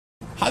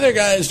Hi there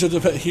guys,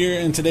 JojoPet here,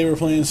 and today we're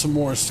playing some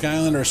more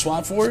Skylander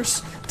Swap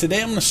Force.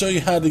 Today I'm going to show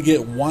you how to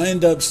get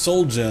Wind Up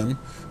Soul Gem.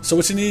 So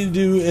what you need to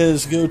do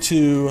is go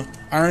to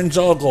Iron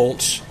Jaw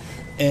Gulch,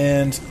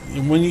 and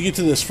when you get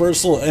to this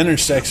first little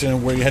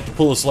intersection where you have to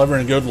pull this lever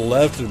and go to the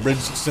left, the bridge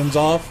extends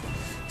off.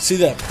 See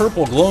that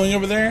purple glowing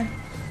over there?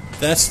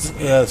 That's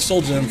the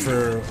Soul Gem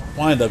for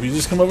Wind Up. You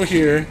just come over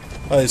here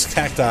by this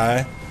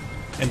cacti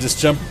and just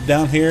jump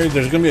down here.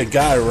 There's going to be a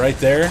guy right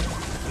there.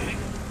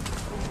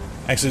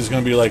 Actually, it's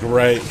going to be like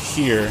right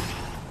here.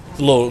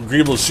 The little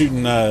Greeble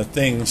shooting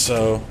thing.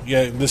 So,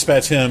 yeah,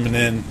 dispatch him and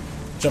then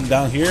jump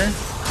down here.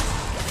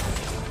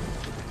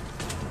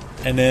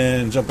 And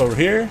then jump over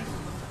here.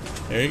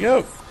 There you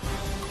go.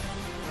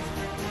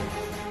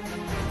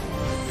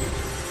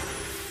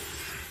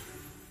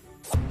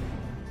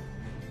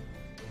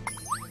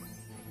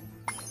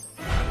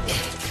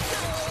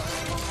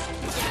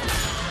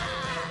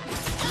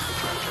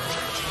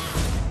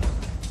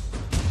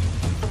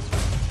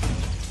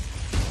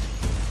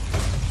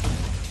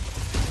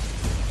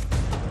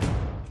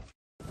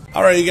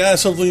 Alright you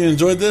guys, hopefully you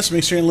enjoyed this.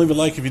 Make sure you leave a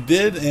like if you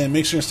did, and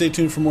make sure to stay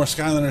tuned for more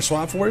Skylander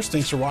Swap Force.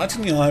 Thanks for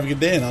watching, y'all have a good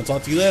day, and I'll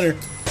talk to you later.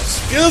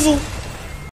 Skizzle!